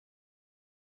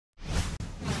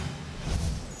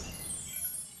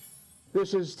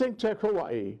This is ThinkTech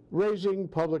Hawaii, raising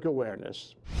public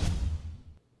awareness.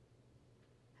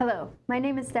 Hello, my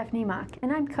name is Stephanie Mock,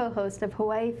 and I'm co-host of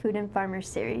Hawaii Food and Farmers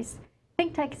Series.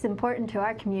 ThinkTech is important to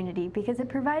our community because it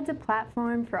provides a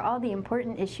platform for all the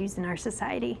important issues in our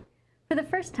society. For the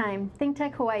first time,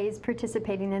 ThinkTech Hawaii is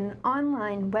participating in an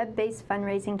online web-based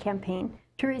fundraising campaign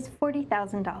to raise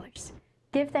 $40,000.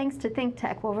 Give Thanks to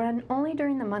ThinkTech will run only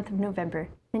during the month of November,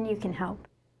 and you can help.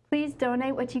 Please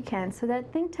donate what you can so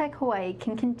that ThinkTech Hawaii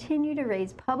can continue to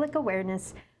raise public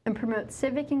awareness and promote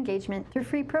civic engagement through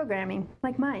free programming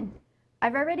like mine.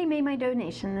 I've already made my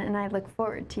donation and I look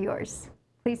forward to yours.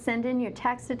 Please send in your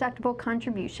tax-deductible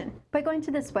contribution by going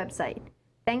to this website,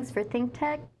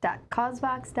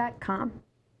 thanksforthinktech.causevox.com.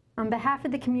 On behalf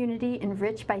of the community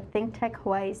enriched by ThinkTech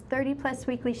Hawaii's 30-plus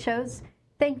weekly shows,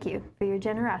 thank you for your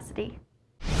generosity.